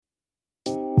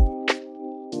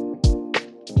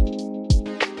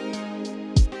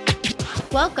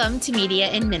Welcome to Media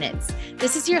in Minutes.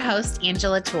 This is your host,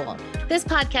 Angela Toole. This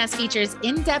podcast features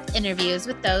in-depth interviews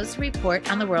with those who report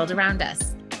on the world around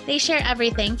us. They share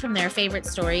everything from their favorite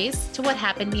stories to what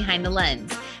happened behind the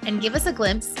lens and give us a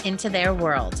glimpse into their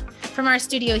world. From our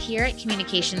studio here at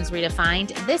Communications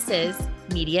Redefined, this is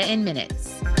Media in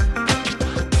Minutes.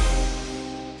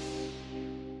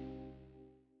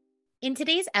 In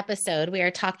today's episode, we are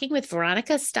talking with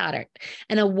Veronica Stoddart,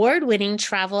 an award-winning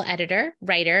travel editor,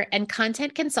 writer, and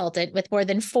content consultant with more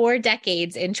than 4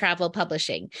 decades in travel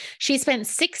publishing. She spent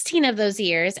 16 of those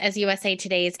years as USA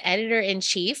Today's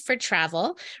editor-in-chief for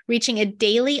travel, reaching a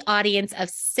daily audience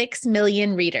of 6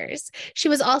 million readers. She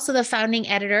was also the founding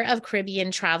editor of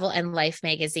Caribbean Travel and Life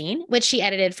magazine, which she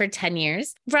edited for 10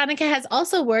 years. Veronica has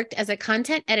also worked as a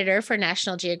content editor for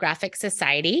National Geographic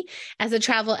Society, as a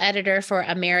travel editor for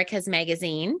America's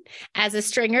Magazine, as a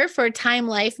stringer for Time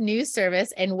Life News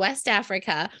Service in West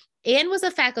Africa, and was a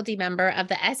faculty member of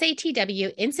the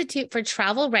SATW Institute for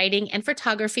Travel Writing and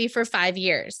Photography for 5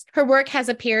 years. Her work has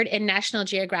appeared in National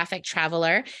Geographic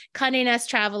Traveler, Condé Nast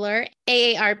Traveler,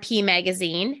 AARP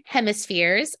Magazine,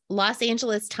 Hemispheres, Los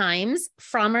Angeles Times,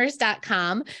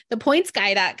 Frommer's.com,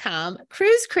 ThePointsGuy.com,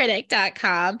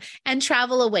 CruiseCritic.com, and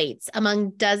Travel Awaits,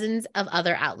 among dozens of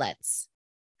other outlets.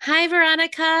 Hi,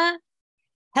 Veronica.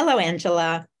 Hello,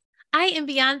 Angela. I am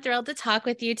beyond thrilled to talk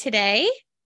with you today.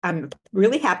 I'm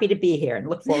really happy to be here and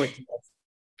look forward to this.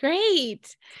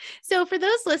 Great. So for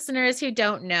those listeners who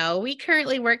don't know, we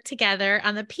currently work together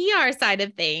on the PR side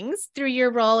of things through your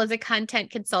role as a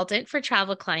content consultant for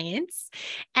travel clients.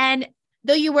 And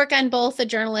though you work on both the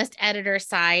journalist editor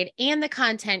side and the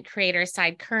content creator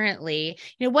side currently,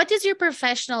 what does your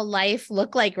professional life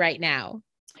look like right now?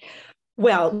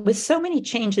 Well, with so many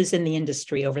changes in the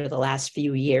industry over the last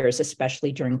few years,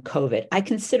 especially during COVID, I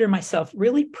consider myself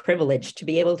really privileged to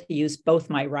be able to use both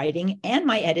my writing and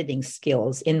my editing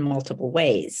skills in multiple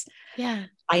ways. Yeah.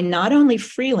 I not only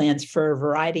freelance for a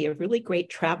variety of really great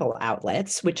travel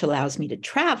outlets, which allows me to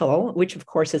travel, which of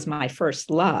course is my first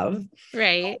love.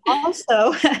 Right.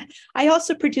 I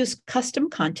also produce custom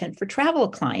content for travel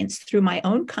clients through my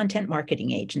own content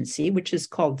marketing agency, which is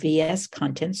called VS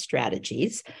Content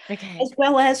Strategies, as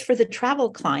well as for the travel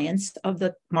clients of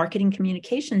the marketing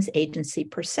communications agency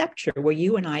Percepture, where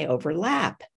you and I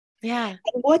overlap. Yeah.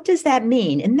 And what does that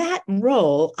mean? In that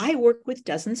role, I work with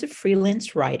dozens of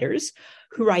freelance writers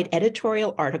who write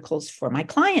editorial articles for my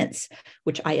clients,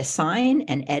 which I assign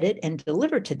and edit and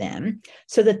deliver to them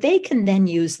so that they can then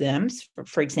use them,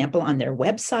 for example, on their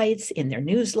websites, in their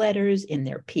newsletters, in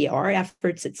their PR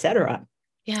efforts, etc.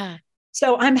 Yeah.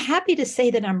 So I'm happy to say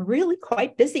that I'm really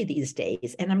quite busy these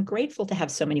days, and I'm grateful to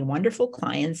have so many wonderful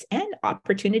clients and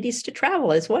opportunities to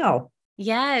travel as well.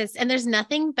 Yes. And there's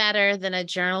nothing better than a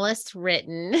journalist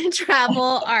written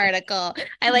travel article.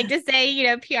 I like to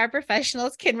say, PR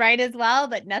professionals can write as well,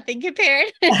 but nothing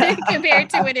compared to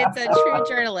when it's a true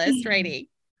journalist writing.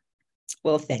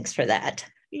 Well, thanks for that.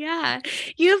 Yeah.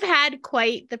 You've had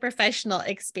quite the professional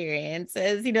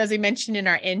experiences, as we mentioned in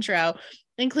our intro,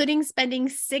 including spending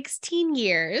 16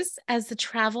 years as the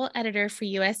travel editor for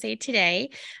USA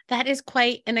Today. That is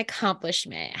quite an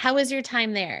accomplishment. How was your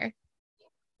time there?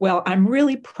 Well, I'm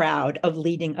really proud of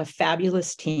leading a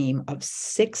fabulous team of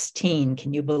 16,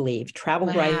 can you believe, travel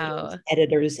writers,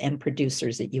 editors, and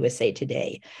producers at USA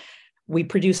Today. We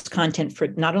produced content for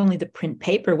not only the print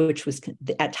paper, which was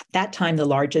at that time the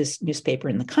largest newspaper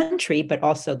in the country, but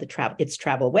also its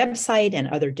travel website and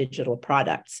other digital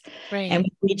products. Right. And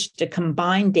we reached a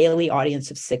combined daily audience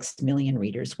of 6 million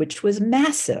readers, which was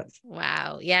massive.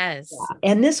 Wow. Yes. Yeah.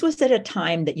 And this was at a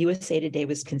time that USA Today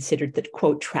was considered the,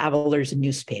 quote, traveler's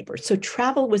newspaper. So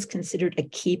travel was considered a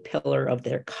key pillar of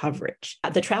their coverage.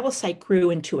 The travel site grew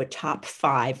into a top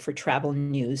 5 for travel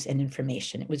news and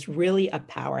information. It was really a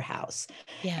powerhouse.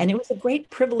 Yeah. And it was a great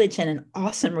privilege and an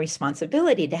awesome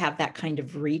responsibility to have that kind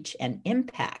of reach and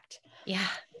impact. Yeah.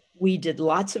 We did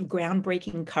lots of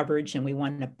groundbreaking coverage and we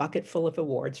won a bucket full of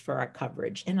awards for our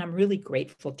coverage. And I'm really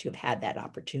grateful to have had that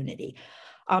opportunity.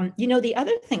 The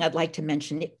other thing I'd like to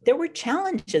mention, there were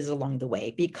challenges along the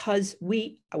way because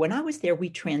when I was there,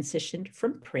 we transitioned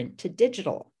from print to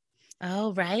digital.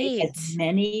 Oh, right. As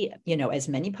many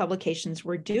publications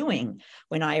were doing.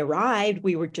 When I arrived,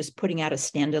 we were just putting out a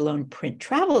standalone print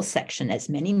travel section, as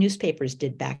many newspapers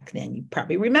did back then. You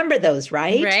probably remember those,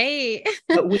 right? Right.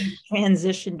 But we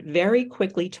transitioned very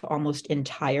quickly to almost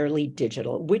entirely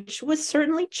digital, which was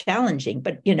certainly challenging,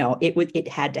 but it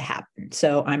had to happen.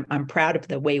 So I'm proud of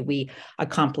the way we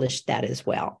accomplished that as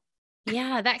well.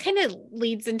 Yeah, that kind of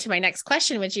leads into my next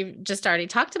question, which you've just already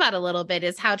talked about a little bit,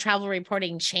 is how travel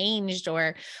reporting changed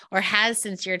or has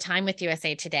since your time with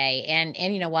USA Today and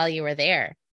while you were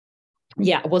there.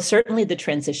 Yeah, well, certainly the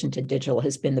transition to digital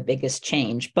has been the biggest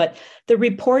change, but the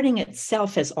reporting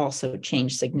itself has also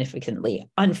changed significantly,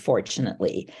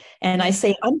 unfortunately. And I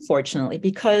say unfortunately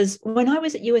because when I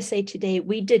was at USA Today,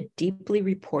 we did deeply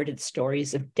reported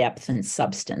stories of depth and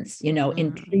substance,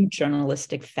 in true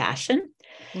journalistic fashion.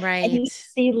 And you Right.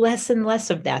 see less and less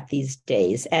of that these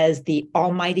days as the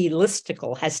almighty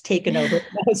listicle has taken over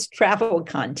most travel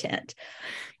content.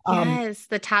 Yes,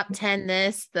 the top 10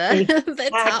 this, the top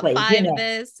Exactly. 5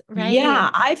 this, right?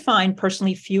 Yeah, I find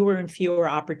personally fewer and fewer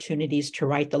opportunities to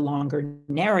write the longer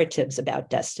narratives about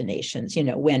destinations,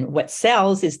 when what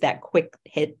sells is that quick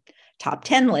hit top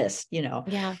 10 list.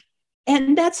 Yeah.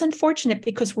 And that's unfortunate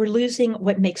because we're losing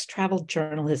what makes travel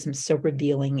journalism so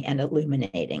revealing and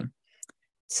illuminating.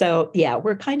 So, yeah,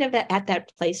 we're kind of at that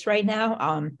place right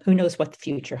now. Who knows what the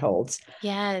future holds?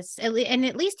 Yes. And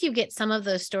at least you get some of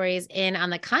those stories in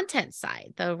on the content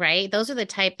side, though, right? Those are the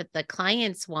type that the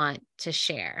clients want to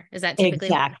share. Is that typically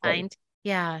what you Exactly. find?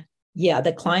 Yeah. Yeah,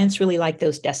 the clients really like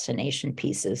those destination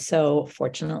pieces. So,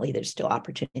 fortunately, there's still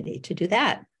opportunity to do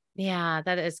that. Yeah,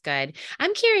 that is good.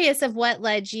 I'm curious of what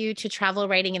led you to travel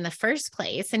writing in the first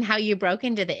place and how you broke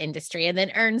into the industry and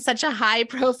then earned such a high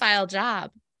profile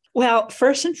job. Well,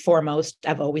 first and foremost,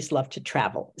 I've always loved to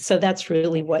travel. So that's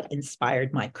really what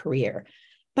inspired my career.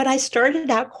 But I started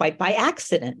out quite by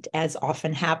accident, as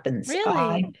often happens.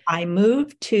 Really? I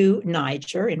moved to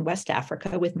Niger in West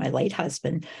Africa with my late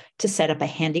husband to set up a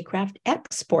handicraft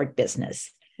export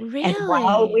business. And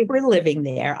while we Really? were living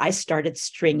there, I started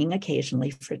stringing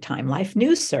occasionally for Time Life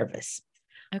News Service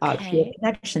through Okay. a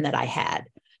connection that I had.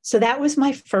 So that was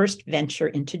my first venture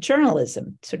into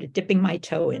journalism, sort of dipping my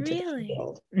toe into the Really?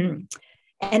 field.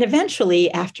 And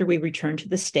eventually, after we returned to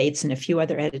the States and a few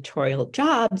other editorial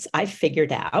jobs, I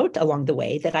figured out along the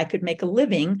way that I could make a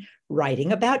living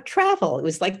writing about travel. It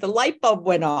was like the light bulb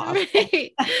went off.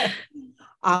 Right.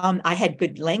 I had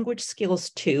good language skills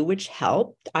too, which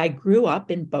helped. I grew up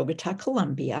in Bogota,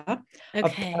 Colombia, of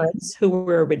Okay. parents who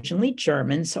were originally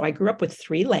German. So I grew up with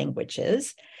three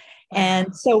languages. And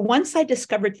Wow. so once I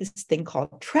discovered this thing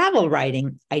called travel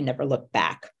writing, I never looked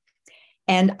back.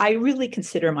 And I really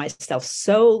consider myself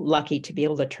so lucky to be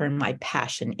able to turn my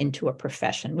passion into a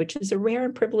profession, which is a rare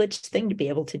and privileged thing to be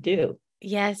able to do.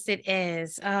 Yes, it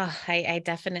is. Oh, I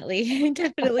definitely,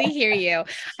 definitely hear you.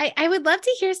 I would love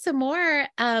to hear some more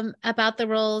about the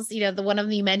roles, the one of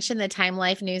them you mentioned, the Time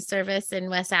Life News Service in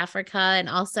West Africa, and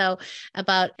also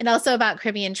about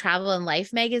Caribbean Travel and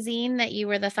Life magazine that you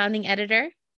were the founding editor.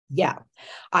 Yeah,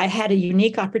 I had a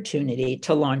unique opportunity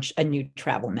to launch a new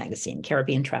travel magazine,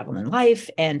 Caribbean Travel and Life,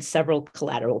 and several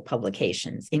collateral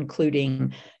publications,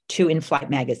 including two in-flight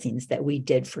magazines that we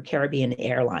did for Caribbean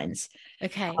Airlines.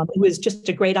 Okay. It was just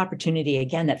a great opportunity,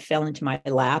 again, that fell into my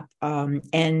lap. I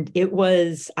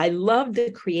loved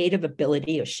the creative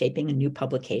ability of shaping a new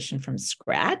publication from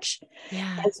scratch,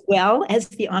 Yeah. as well as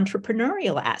the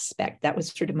entrepreneurial aspect. That was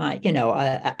sort of my,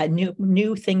 a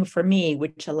new thing for me,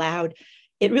 which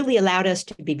really allowed us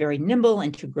to be very nimble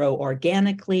and to grow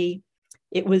organically.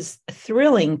 It was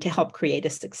thrilling to help create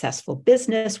a successful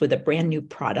business with a brand new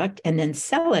product and then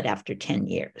sell it after 10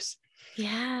 years.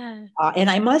 Yeah. And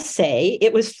I must say,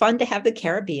 it was fun to have the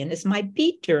Caribbean as my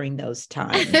beat during those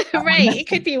times. Right. It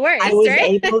could be I worse, was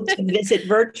right? able to visit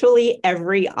virtually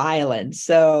every island.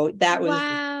 So that was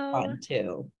Wow. fun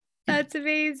too. That's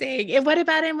amazing. And what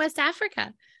about in West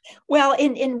Africa? Well,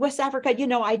 in West Africa,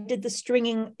 I did the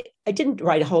stringing. I didn't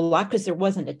write a whole lot because there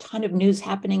wasn't a ton of news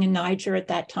happening in Niger at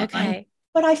that time. Okay.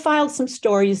 But I filed some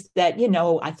stories that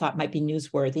I thought might be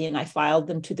newsworthy, and I filed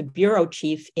them to the bureau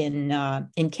chief in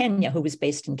Kenya, who was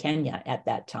based in Kenya at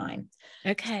that time.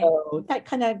 Okay. So that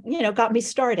kind of got me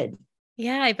started.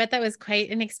 Yeah, I bet that was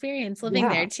quite an experience living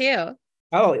there Yeah. too.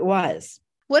 Oh, it was.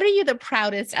 What are you the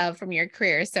proudest of from your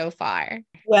career so far?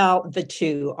 Well, the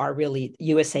two are really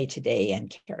USA Today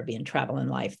and Caribbean Travel and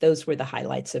Life. Those were the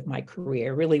highlights of my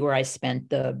career, really where I spent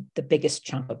the biggest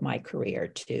chunk of my career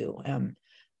too.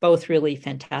 Both really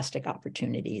fantastic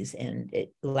opportunities, and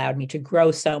it allowed me to grow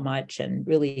so much and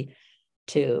really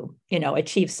to,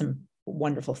 achieve some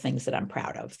wonderful things that I'm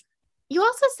proud of. You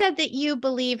also said that you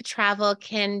believe travel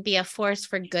can be a force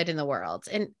for good in the world,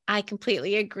 and I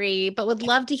completely agree, but would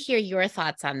love to hear your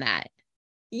thoughts on that.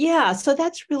 Yeah, so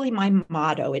that's really my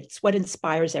motto. It's what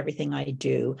inspires everything I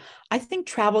do. I think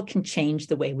travel can change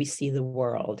the way we see the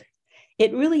world.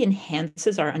 it really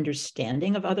enhances our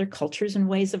understanding of other cultures and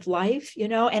ways of life,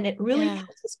 and it really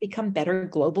helps us become better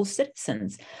global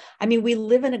citizens. I mean, we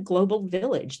live in a global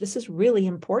village. This is really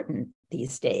important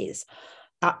these days.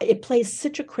 It plays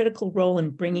such a critical role in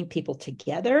bringing people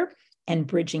together and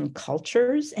bridging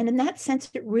cultures. And in that sense,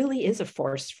 it really is a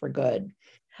force for good.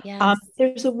 Yes.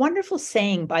 There's a wonderful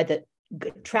saying by the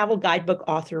travel guidebook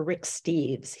author Rick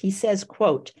Steves. He says,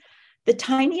 quote, "The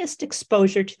tiniest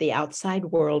exposure to the outside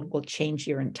world will change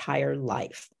your entire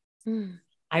life."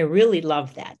 I really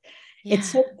love that. Yeah. It's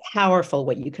so powerful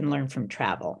what you can learn from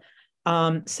travel.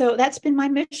 So that's been my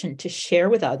mission, to share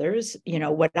with others,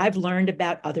 what I've learned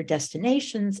about other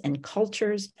destinations and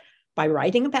cultures by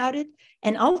writing about it,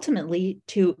 and ultimately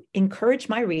to encourage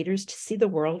my readers to see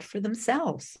the world for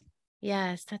themselves.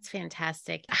 Yes, that's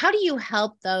fantastic. How do you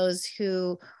help those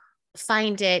who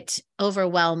find it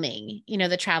overwhelming,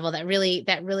 the travel that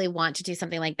really want to do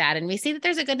something like that? And we see that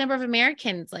there's a good number of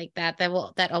Americans like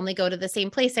that only go to the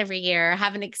same place every year,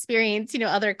 haven't experienced,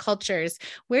 other cultures.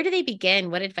 Where do they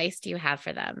begin? What advice do you have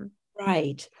for them?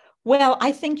 Right. Well,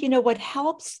 I think, what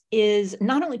helps is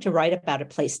not only to write about a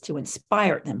place to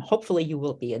inspire them, hopefully you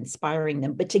will be inspiring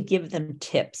them, but to give them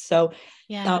tips. So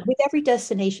with every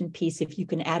destination piece, if you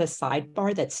can add a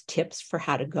sidebar that's tips for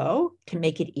how to go to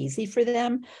make it easy for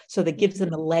them, so that gives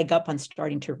them a leg up on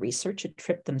starting to research a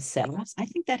trip themselves, I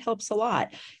think that helps a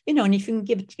lot. And if you can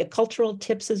give cultural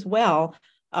tips as well,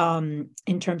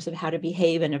 in terms of how to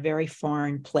behave in a very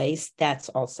foreign place, that's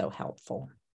also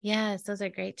helpful. Yes, those are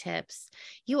great tips.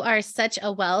 You are such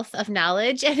a wealth of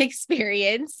knowledge and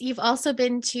experience. You've also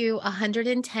been to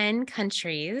 110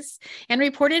 countries and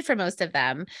reported for most of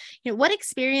them. What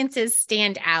experiences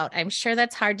stand out? I'm sure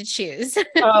that's hard to choose.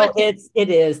 Oh, it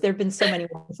is. There have been so many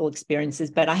wonderful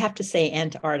experiences, but I have to say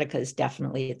Antarctica is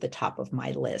definitely at the top of my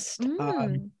list.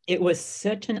 It was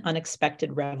such an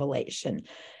unexpected revelation.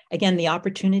 Again, the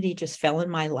opportunity just fell in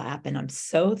my lap, and I'm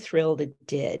so thrilled it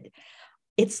did.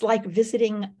 It's like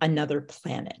visiting another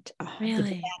planet. Really? The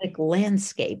dramatic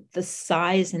landscape, the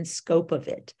size and scope of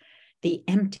it, the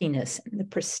emptiness and the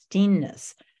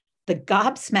pristineness, the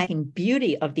gobsmacking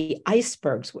beauty of the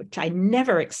icebergs, which I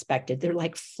never expected. They're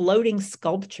like floating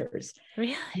sculptures.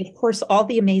 Really? And of course, all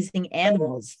the amazing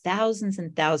animals, thousands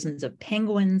and thousands of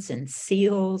penguins and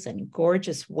seals and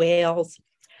gorgeous whales.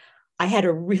 I had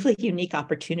a really unique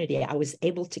opportunity. I was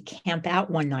able to camp out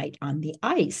one night on the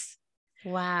ice.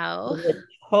 Wow. It was a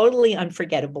totally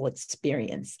unforgettable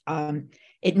experience.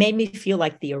 It made me feel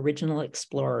like the original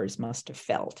explorers must have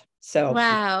felt. So,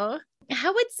 wow.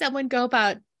 How would someone go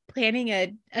about planning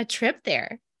a trip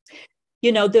there?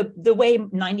 The way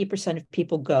 90% of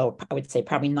people go, I would say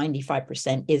probably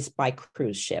 95% is by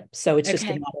cruise ship. So it's just a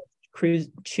matter of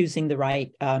choosing the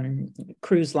right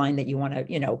cruise line that you want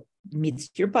to, meets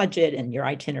your budget and your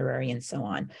itinerary and so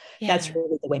on. Yeah. That's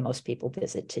really the way most people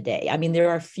visit today. I mean,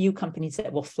 there are a few companies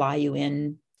that will fly you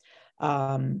in,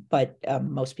 but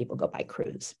most people go by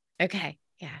cruise. Okay.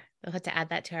 Yeah. We'll have to add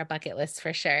that to our bucket list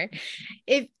for sure.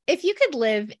 If you could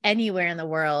live anywhere in the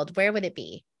world, where would it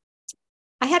be?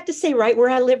 I have to say right where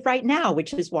I live right now,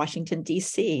 which is Washington,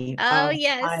 D.C. Oh,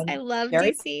 yes. I love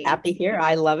D.C. Happy here.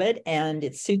 I love it. And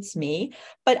it suits me.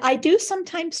 But I do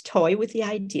sometimes toy with the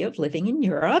idea of living in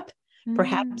Europe,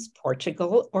 perhaps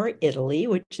Portugal or Italy,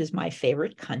 which is my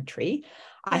favorite country. Yes.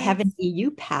 I have an EU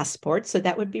passport, so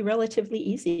that would be relatively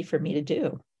easy for me to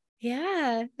do.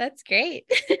 Yeah, that's great.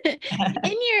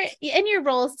 In your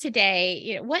roles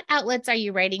today, what outlets are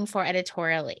you writing for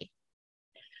editorially?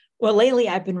 Well, lately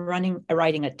I've been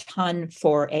writing a ton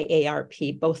for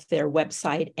AARP, both their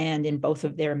website and in both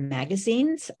of their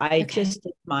magazines. I just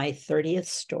did my 30th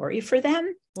story for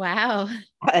them. Wow.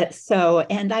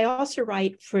 And I also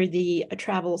write for a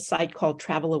travel site called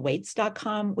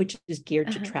TravelAwaits.com, which is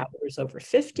geared to travelers over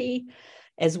 50,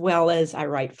 as well as I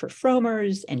write for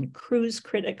Frommer's and Cruise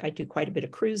Critic. I do quite a bit of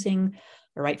cruising.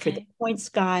 I write for The Points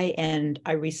Guy, and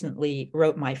I recently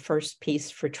wrote my first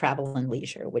piece for Travel and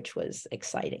Leisure, which was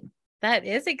exciting. That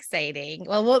is exciting.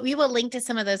 Well, we will link to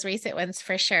some of those recent ones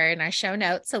for sure in our show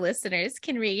notes so listeners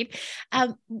can read.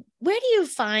 Where do you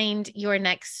find your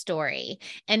next story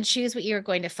and choose what you're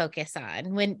going to focus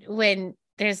on when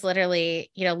there's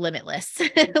literally, limitless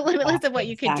of what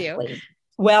you can do?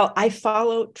 Well, I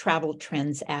follow travel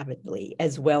trends avidly,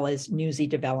 as well as newsy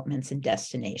developments and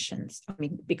destinations. I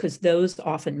mean, because those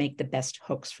often make the best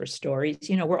hooks for stories.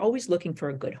 We're always looking for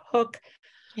a good hook,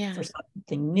 for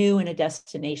something new in a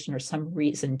destination or some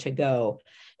reason to go.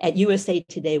 At USA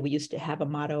Today, we used to have a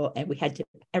motto, and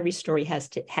every story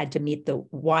had to meet the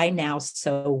why now,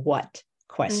 so what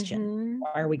question.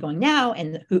 Why are we going now?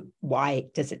 And why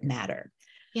does it matter?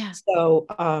 Yeah. So,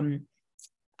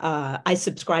 I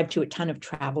subscribe to a ton of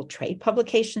travel trade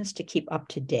publications to keep up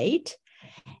to date.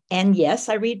 And yes,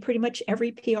 I read pretty much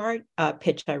every PR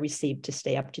pitch I receive to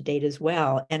stay up to date as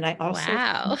well. And I also,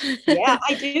 Wow. yeah,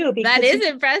 I do, That because is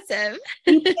impressive.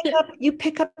 you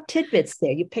pick up tidbits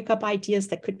there. You pick up ideas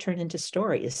that could turn into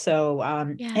stories. So,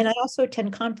 Yeah. and I also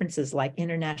attend conferences like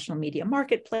International Media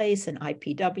Marketplace and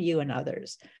IPW and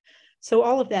others. So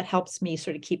all of that helps me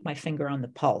sort of keep my finger on the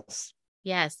pulse.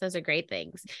 Yes, those are great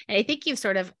things. And I think you've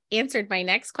sort of answered my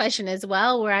next question as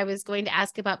well, where I was going to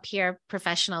ask about PR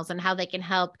professionals and how they can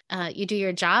help you do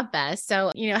your job best.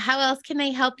 So, how else can they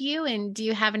help you? And do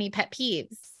you have any pet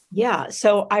peeves? Yeah.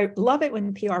 So I love it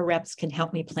when PR reps can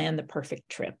help me plan the perfect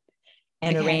trip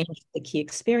and arrange the key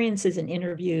experiences and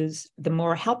interviews. The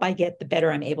more help I get, the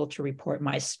better I'm able to report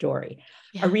my story.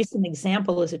 Yeah. A recent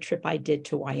example is a trip I did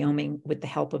to Wyoming with the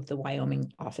help of the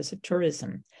Wyoming Office of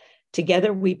Tourism.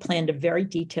 Together, we planned a very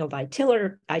detailed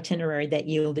itinerary that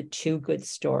yielded 2 good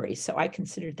stories. So I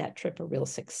considered that trip a real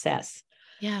success.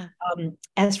 Yeah.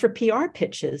 As for PR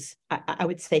pitches, I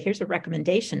would say here's a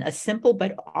recommendation. A simple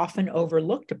but often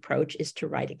overlooked approach is to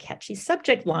write a catchy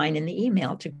subject line in the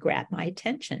email to grab my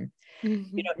attention.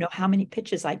 Mm-hmm. You don't know how many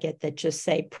pitches I get that just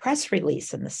say press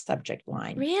release in the subject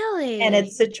line. Really? And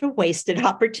it's such a wasted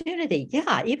opportunity.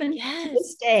 Yeah, even to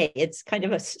this day, it's kind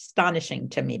of astonishing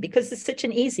to me because it's such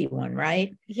an easy one,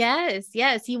 right? Yes,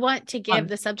 yes. You want to give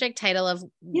the subject title to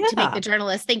make the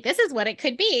journalist think this is what it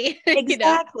could be.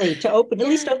 Exactly. To at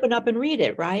least open up and read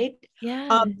it, right?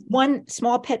 Yeah. One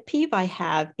small pet peeve I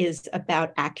have is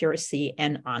about accuracy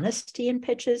and honesty in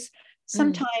pitches.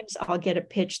 Sometimes I'll get a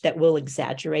pitch that will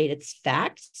exaggerate its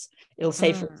facts. It'll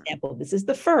say, for example, this is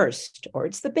the first, or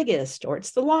it's the biggest, or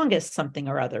it's the longest, something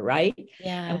or other, right?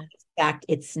 Yeah. And in fact,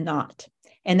 it's not.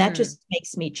 And that just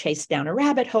makes me chase down a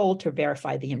rabbit hole to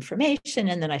verify the information.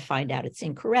 And then I find out it's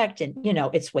incorrect and,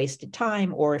 it's wasted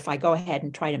time. Or if I go ahead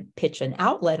and try to pitch an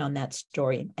outlet on that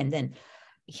story and then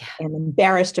I'm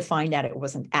embarrassed to find out it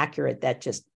wasn't accurate, that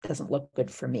just doesn't look good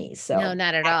for me. So no,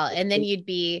 not at all. And then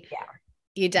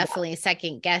you definitely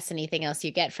second guess anything else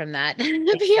you get from that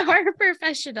PR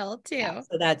professional too. Yeah,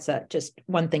 so that's just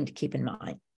one thing to keep in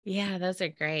mind. Yeah, those are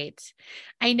great.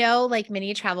 I know, like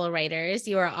many travel writers,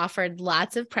 you are offered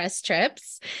lots of press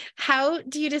trips. How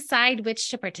do you decide which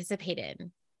to participate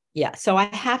in? Yeah, so I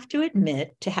have to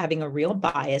admit to having a real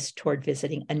bias toward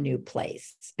visiting a new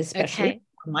place, especially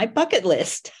on my bucket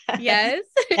list. Yes,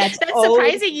 that's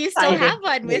surprising. You still have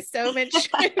one with so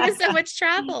much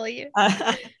travel.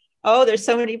 There's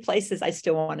so many places I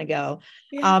still want to go.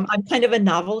 Yeah. I'm kind of a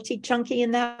novelty junkie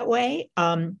in that way.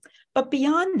 But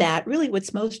beyond that, really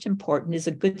what's most important is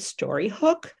a good story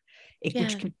hook,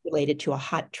 which can be related to a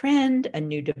hot trend, a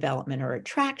new development or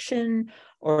attraction,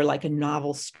 or like a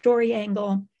novel story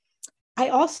angle. I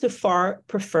also far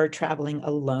prefer traveling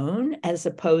alone as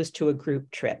opposed to a group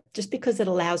trip, just because it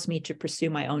allows me to pursue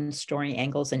my own story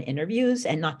angles and interviews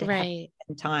and not to have to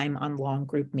spend time on long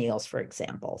group meals, for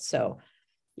example. So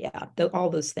yeah, all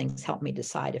those things help me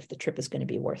decide if the trip is going to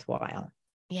be worthwhile.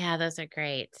 Yeah, those are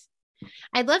great.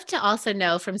 I'd love to also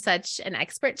know from such an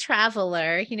expert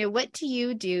traveler, what do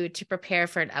you do to prepare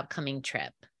for an upcoming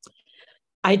trip?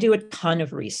 I do a ton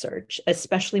of research,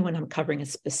 especially when I'm covering a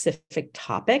specific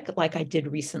topic, like I did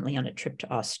recently on a trip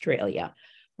to Australia,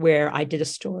 where I did a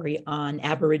story on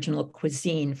Aboriginal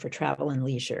cuisine for Travel and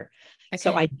Leisure. Okay.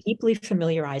 So I deeply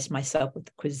familiarized myself with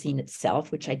the cuisine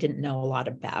itself, which I didn't know a lot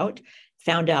about,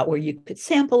 found out where you could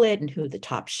sample it and who the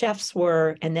top chefs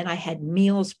were. And then I had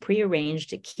meals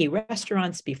prearranged at key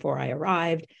restaurants before I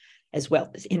arrived, as well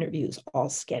as interviews all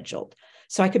scheduled.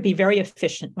 So I could be very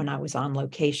efficient when I was on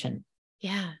location.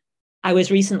 Yeah. I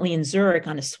was recently in Zurich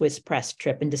on a Swiss press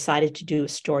trip and decided to do a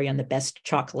story on the best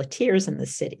chocolatiers in the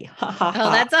city. Oh,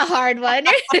 that's a hard one.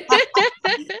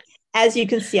 As you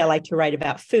can see, I like to write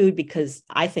about food because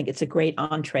I think it's a great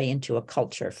entree into a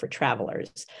culture for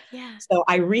travelers. Yeah. So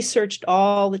I researched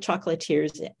all the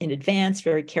chocolatiers in advance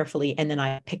very carefully, and then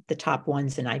I picked the top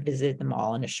ones and I visited them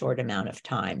all in a short amount of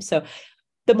time. So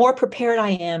the more prepared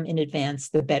I am in advance,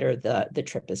 the better the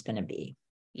trip is going to be.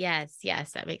 Yes,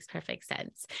 that makes perfect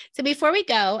sense. So before we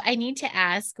go, I need to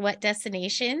ask, what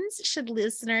destinations should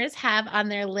listeners have on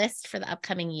their list for the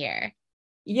upcoming year?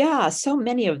 Yeah, so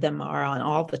many of them are on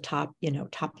all the top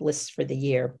lists for the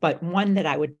year. But one that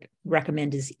I would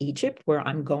recommend is Egypt, where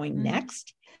I'm going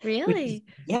next. Really?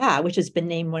 Which has been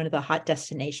named one of the hot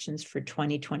destinations for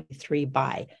 2023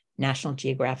 by National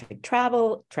Geographic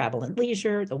Travel, Travel and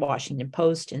Leisure, The Washington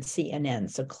Post, and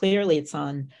CNN. So clearly it's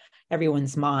on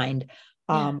everyone's mind.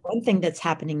 One thing that's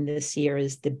happening this year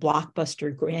is the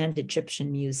blockbuster Grand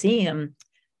Egyptian Museum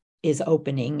is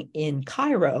opening in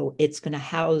Cairo. It's going to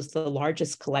house the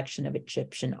largest collection of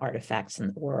Egyptian artifacts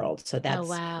in the world. So that's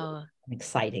an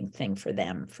exciting thing for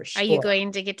them, for sure. Are you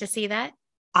going to get to see that?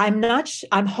 I'm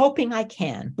hoping I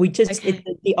can.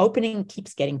 The opening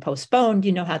keeps getting postponed.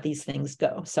 You know how these things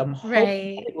go. So I'm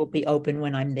hoping it will be open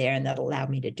when I'm there, and that'll allow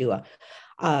me to do a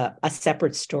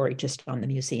separate story just on the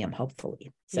museum,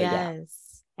 hopefully. So, yes. Yeah.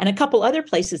 And a couple other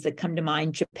places that come to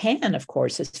mind. Japan, of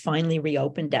course, has finally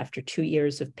reopened after 2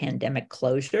 years of pandemic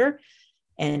closure.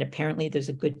 And apparently there's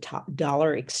a good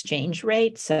dollar exchange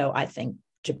rate. So I think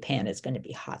Japan is going to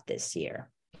be hot this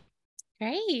year.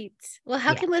 Great. Well,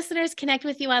 how can listeners connect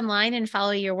with you online and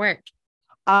follow your work?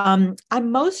 I'm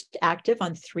most active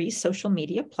on 3 social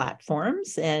media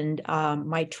platforms, and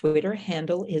my Twitter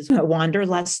handle is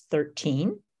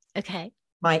Wanderlust13. Okay.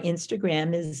 My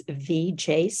Instagram is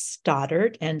VJ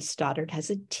Stoddard, and Stoddard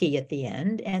has a T at the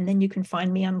end. And then you can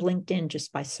find me on LinkedIn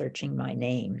just by searching my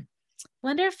name.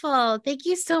 Wonderful. Thank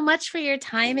you so much for your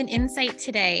time and insight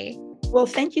today. Well,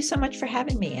 thank you so much for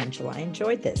having me, Angela. I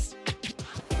enjoyed this.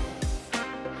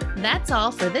 That's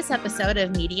all for this episode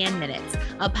of Media in Minutes,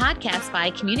 a podcast by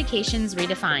Communications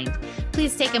Redefined.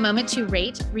 Please take a moment to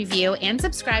rate, review, and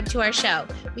subscribe to our show.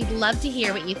 We'd love to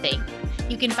hear what you think.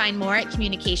 You can find more at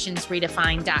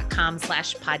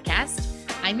communicationsredefined.com/podcast.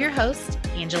 I'm your host,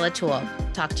 Angela Toole.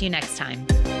 Talk to you next time.